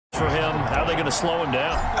for him. How are they going to slow him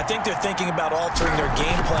down? I think they're thinking about altering their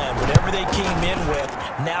game plan. Whatever they came in with,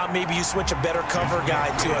 now maybe you switch a better cover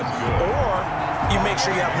guy to him. Or you make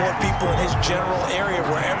sure you have more people in his general area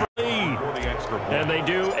wherever. And they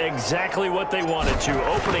do exactly what they wanted to.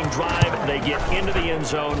 Opening drive, they get into the end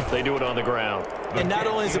zone. They do it on the ground. And not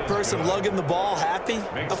only is the person lugging the ball happy,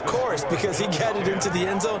 of course, because he got it into the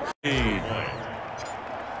end zone.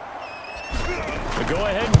 Go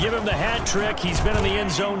ahead and give him the hat trick. He's been in the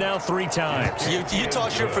end zone now 3 times. You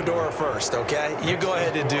toss your fedora first, okay? You go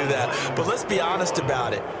ahead and do that. But let's be honest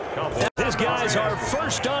about it. His guys are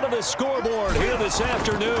first onto the scoreboard here this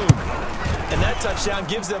afternoon. And that touchdown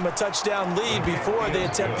gives them a touchdown lead before they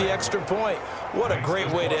attempt the extra point. What a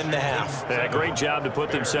great way to end the half. Yeah, great job to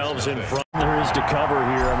put themselves in front. There is to cover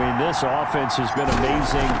here. I mean, this offense has been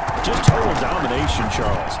amazing. Just total domination,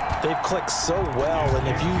 Charles. They've clicked so well, and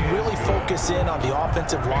if you really focus in on the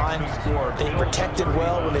offensive line, they've protected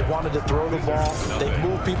well when they wanted to throw the ball. They've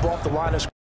moved people off the line of scrimmage.